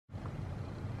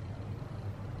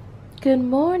Good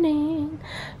morning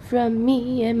from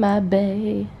me and my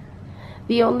bae.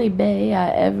 The only bae I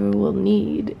ever will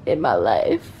need in my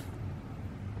life.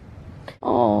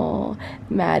 Oh,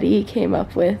 Maddie came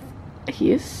up with,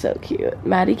 he is so cute.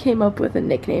 Maddie came up with a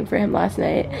nickname for him last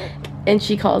night, and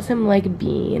she calls him like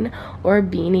Bean or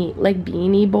Beanie, like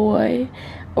Beanie Boy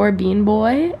or Bean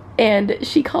Boy, and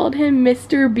she called him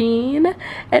Mr. Bean,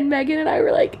 and Megan and I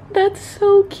were like, that's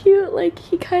so cute, like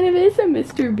he kind of is a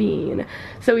Mr. Bean.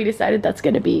 So we decided that's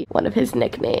gonna be one of his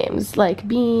nicknames, like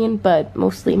Bean, but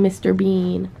mostly Mr.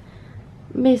 Bean.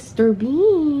 Mr.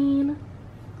 Bean.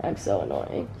 I'm so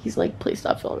annoying. He's like, please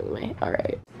stop filming me. All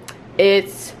right.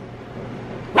 It's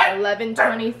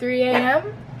 11:23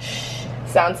 a.m.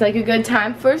 Sounds like a good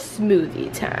time for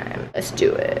smoothie time. Let's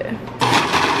do it.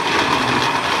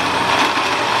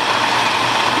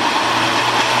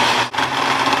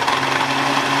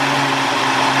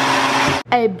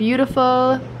 A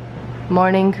beautiful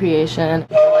morning creation.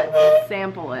 Let's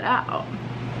sample it out.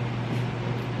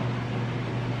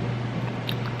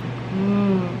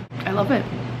 I love it.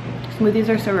 Smoothies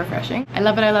are so refreshing. I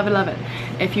love it, I love it, I love it.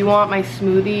 If you want my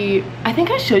smoothie, I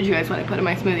think I showed you guys what I put in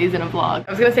my smoothies in a vlog.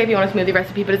 I was gonna say if you want a smoothie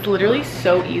recipe, but it's literally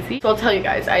so easy. So I'll tell you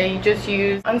guys, I just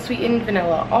use unsweetened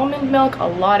vanilla almond milk, a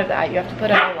lot of that. You have to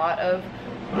put in a lot of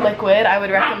liquid. I would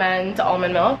recommend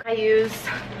almond milk. I use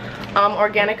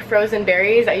organic frozen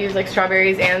berries. I use like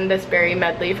strawberries and this berry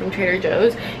medley from Trader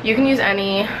Joe's. You can use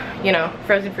any, you know,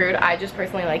 frozen fruit. I just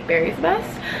personally like berries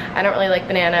best. I don't really like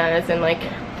bananas and like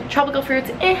tropical fruits.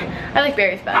 I like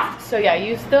berries best. So yeah, I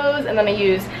use those, and then I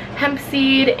use hemp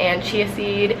seed and chia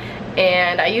seed,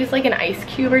 and I use like an ice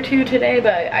cube or two today,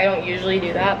 but I don't usually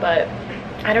do that, but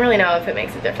I don't really know if it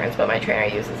makes a difference, but my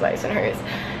trainer uses ice in hers.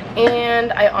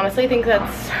 And I honestly think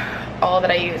that's all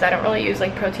that I use. I don't really use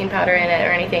like protein powder in it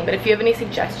or anything, but if you have any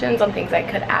suggestions on things I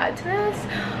could add to this,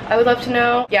 I would love to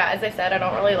know. Yeah, as I said, I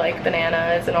don't really like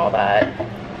bananas and all that.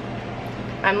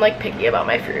 I'm like picky about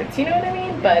my fruits, you know what I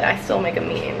mean? But I still make a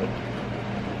mean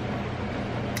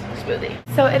smoothie.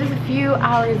 So it is a few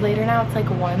hours later now. It's like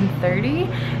 1:30,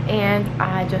 and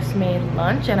I just made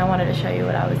lunch, and I wanted to show you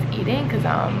what I was eating because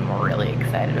I'm really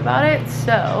excited about it.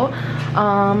 So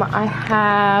I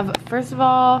have, first of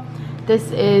all,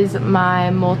 this is my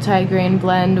multi-grain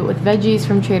blend with veggies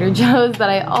from Trader Joe's that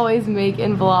I always make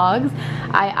in vlogs.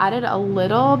 I added a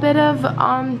little bit of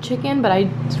chicken, but I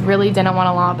really didn't want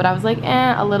a lot, but I was like,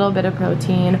 a little bit of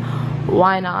protein,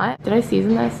 why not? Did I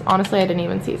season this? Honestly, I didn't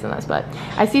even season this, but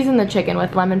I seasoned the chicken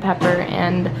with lemon pepper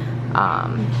and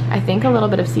I think a little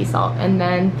bit of sea salt. And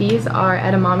then these are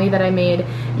edamame that I made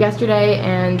yesterday,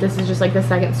 and this is just like the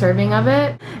second serving of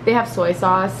it. They have soy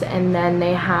sauce, and then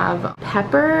they have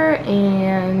pepper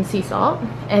and sea salt.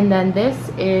 And then this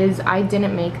is, I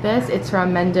didn't make this, it's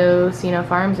from Mendocino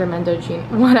Farms or Mendocino,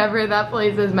 whatever that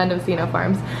place is, Mendocino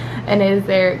Farms. And it is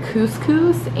their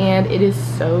couscous, and it is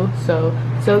so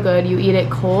good. You eat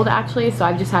it cold actually, so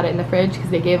I've just had it in the fridge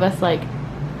because they gave us like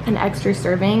an extra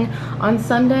serving on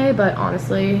Sunday, but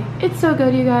honestly it's so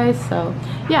good, you guys. So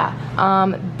yeah,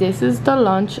 this is the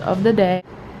lunch of the day.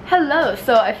 Hello.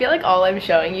 So I feel like all I'm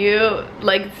showing you,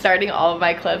 like starting all of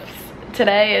my clips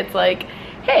today, it's like,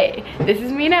 hey, this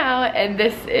is me now, and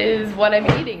this is what I'm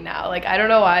eating now. Like, I don't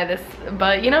know why this,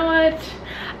 but you know what,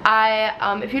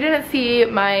 if you didn't see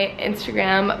my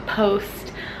Instagram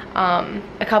post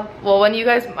when you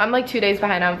guys, I'm like 2 days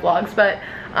behind on vlogs, but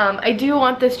I do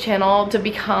want this channel to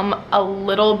become a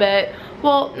little bit,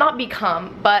 well, not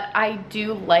become, but I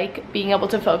do like being able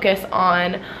to focus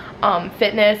on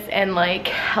fitness and like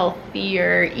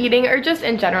healthier eating, or just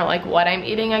in general like what I'm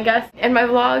eating, I guess, in my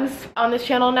vlogs on this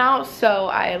channel now. So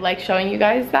I like showing you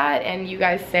guys that, and you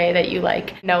guys say that you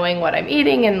like knowing what I'm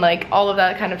eating and like all of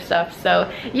that kind of stuff. So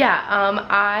yeah,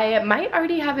 I might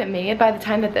already have it made by the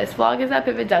time that this vlog is up.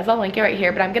 If it does, I'll link it right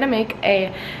here, but I'm gonna make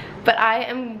I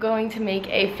am going to make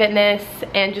a fitness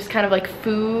and just kind of like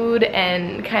food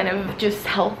and kind of just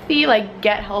healthy, like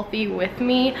get healthy with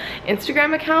me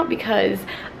Instagram account, because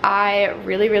I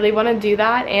really want to do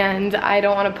that, and I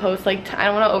don't want to post like, I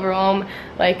don't want to overwhelm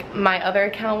like my other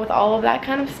account with all of that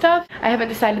kind of stuff. I haven't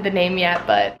decided the name yet,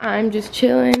 but I'm just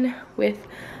chilling with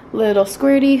little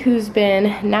Squirty, who's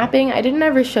been napping. I didn't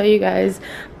ever show you guys,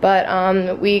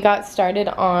 but we got started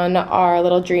on our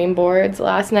little dream boards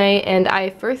last night, and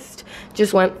I first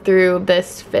just went through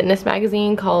this fitness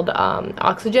magazine called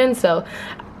Oxygen. So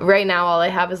right now all I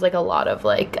have is like a lot of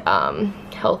like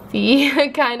healthy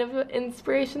kind of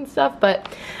inspiration stuff, but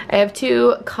I have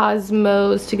 2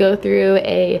 Cosmos to go through,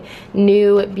 a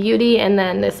new beauty, and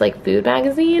then this like food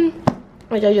magazine,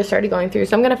 which I just started going through.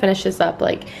 So I'm gonna finish this up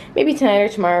like maybe tonight or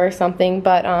tomorrow or something,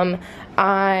 but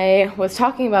I was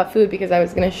talking about food because I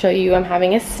was gonna show you I'm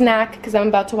having a snack because I'm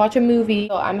about to watch a movie.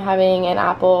 So I'm having an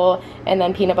apple and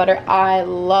then peanut butter. I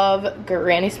love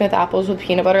Granny Smith apples with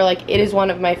peanut butter. Like, it is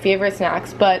one of my favorite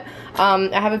snacks, but I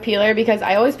have a peeler because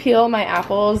I always peel my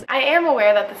apples. I am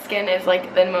aware that the skin is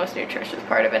like the most nutritious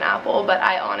part of an apple, but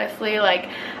I honestly, like,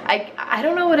 I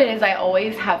don't know what it is. I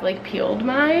always have like peeled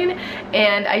mine,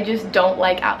 and I just don't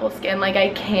like apple skin. Like, I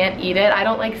can't eat it. I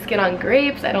don't like skin on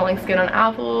grapes. I don't like skin on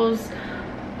apples.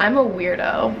 I'm a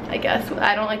weirdo, I guess.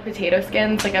 I don't like potato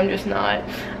skins. Like, I'm not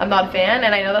a fan,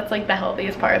 and I know that's like the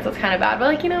healthiest part, so it's kind of bad, but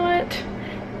like, you know what?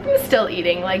 I'm still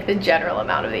eating like the general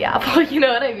amount of the apple, you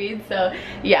know what I mean? So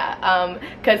yeah,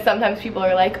 because sometimes people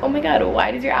are like, oh my god,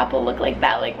 why does your apple look like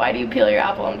that? Like, why do you peel your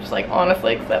apple? I'm just like,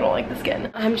 honestly, because I don't like the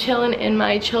skin. I'm chilling in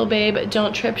my Chill Babe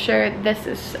Don't Trip shirt. This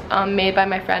is made by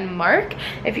my friend Mark.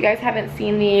 If you guys haven't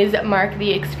seen these, Mark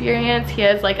the Experience, he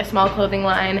has like a small clothing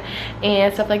line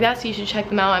and stuff like that, so you should check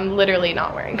them out. I'm literally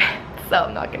not wearing pants, so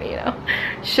I'm not gonna, you know,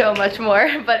 show much more,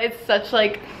 but it's such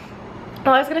like,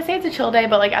 well, I was gonna say it's a chill day,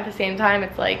 but like at the same time,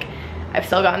 it's like I've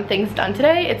still gotten things done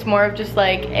today. It's more of just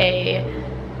like a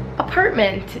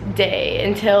apartment day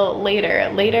until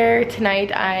later. Later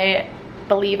tonight, I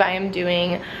believe I am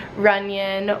doing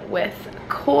Runyon with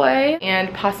Koi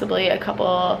and possibly a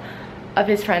couple of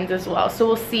his friends as well. So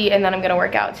we'll see, and then I'm gonna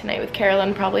work out tonight with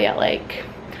Carolyn probably at like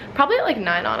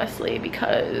 9, honestly,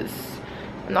 because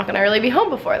I'm not gonna really be home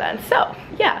before then. So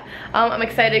yeah, I'm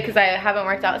excited because I haven't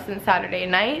worked out since Saturday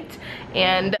night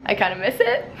and I kind of miss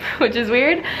it, which is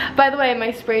weird. By the way,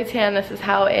 my spray tan, this is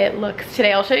how it looks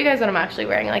today. I'll show you guys what I'm actually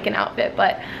wearing, like an outfit,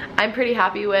 but I'm pretty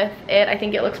happy with it. I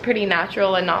think it looks pretty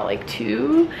natural and not like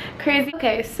too crazy.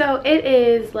 Okay, so it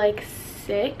is like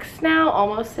 6 now,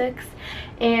 almost 6,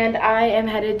 and I am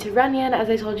headed to Runyon. As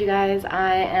I told you guys,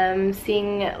 I am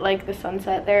seeing like the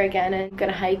sunset there again, and I'm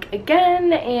gonna hike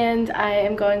again, and I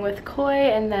am going with Koi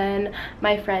and then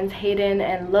my friends Hayden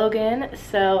and Logan.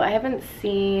 So I haven't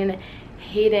seen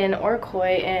Hayden or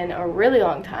Koi in a really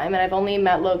long time, and I've only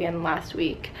met Logan last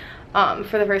week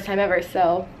for the first time ever,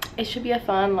 so it should be a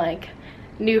fun like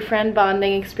new friend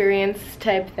bonding experience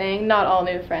type thing. Not all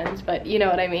new friends, but you know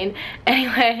what I mean.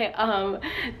 Anyway,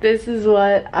 this is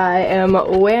what I am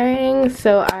wearing.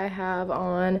 So I have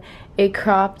on a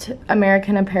cropped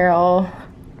American Apparel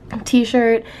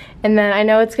t-shirt, and then I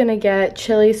know it's gonna get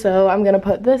chilly, so I'm gonna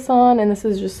put this on, and this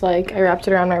is just like, I wrapped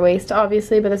it around my waist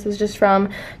obviously, but this is just from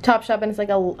Topshop, and it's like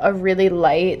a really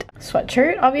light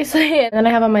sweatshirt obviously. And then I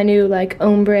have on my new like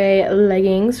ombre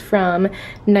leggings from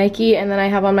Nike, and then I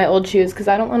have on my old shoes because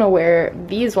I don't want to wear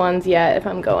these ones yet if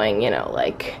I'm going, you know,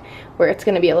 like where it's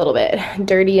gonna be a little bit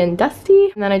dirty and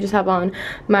dusty. And then I just have on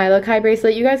my Lakai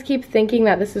bracelet. You guys keep thinking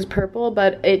that this is purple,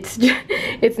 but it's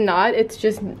it's not. It's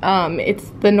just it's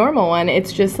the normal one.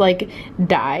 It's just like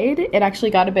dyed. It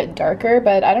actually got a bit darker,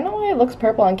 but I don't know why it looks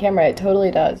purple on camera. It totally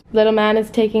does. Little man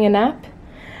is taking a nap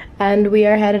and we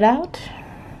are headed out.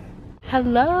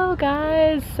 Hello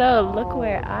guys, so look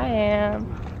where I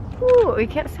am. Ooh, we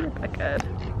can't see it that good.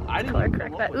 Color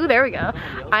correct that. Ooh, there we go.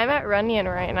 I'm at Runyon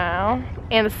right now,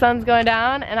 and the sun's going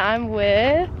down, and I'm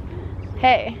with,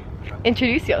 hey,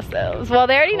 introduce yourselves. Well,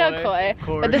 they already know Koi,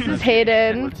 but this is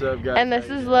Hayden. What's up, guys? And this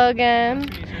is Logan,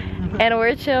 and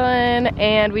we're chilling,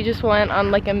 and we just went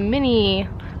on like a mini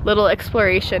little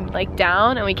exploration, like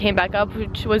down, and we came back up,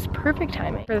 which was perfect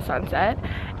timing for the sunset,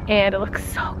 and it looks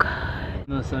so good.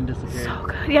 The sun disappeared. So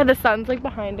good. Yeah, the sun's like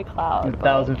behind a cloud.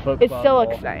 1,000-foot. It still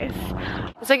looks nice.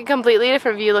 It's like a completely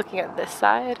different view looking at this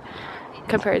side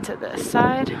compared to this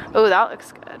side. Oh, that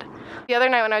looks good. The other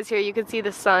night when I was here, you could see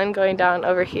the sun going down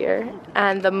over here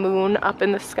and the moon up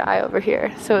in the sky over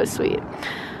here. So it was sweet.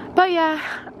 But yeah,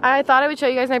 I thought I would show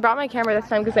you guys, and I brought my camera this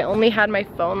time because I only had my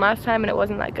phone last time and it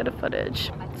wasn't that good of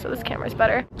footage. So this camera's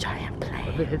better. Giant plane.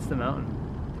 What if it hits the mountain?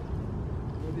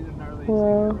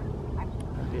 Whoa.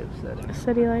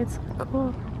 City lights,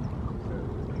 cool.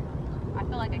 I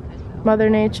feel like I could. Mother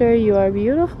Nature, you are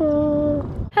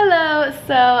beautiful. Hello,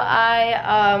 so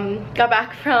I got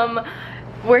back from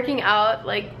working out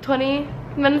like 20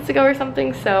 minutes ago or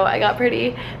something, so I got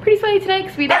pretty sweaty tonight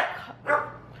because we did.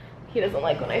 He doesn't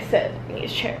like when I sit in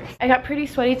these chairs. I got pretty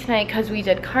sweaty tonight because we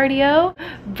did cardio,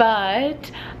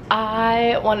 but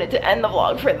I wanted to end the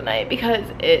vlog for the night because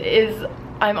it is,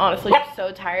 I'm honestly just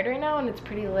so tired right now and it's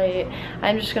pretty late.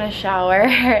 I'm just gonna shower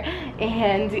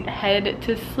and head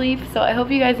to sleep. So I hope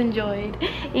you guys enjoyed,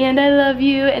 and I love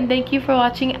you, and thank you for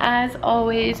watching as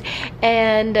always.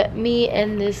 And me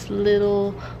and this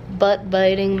little butt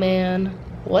biting man,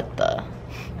 what the?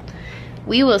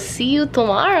 We will see you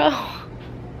tomorrow.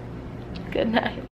 Good night.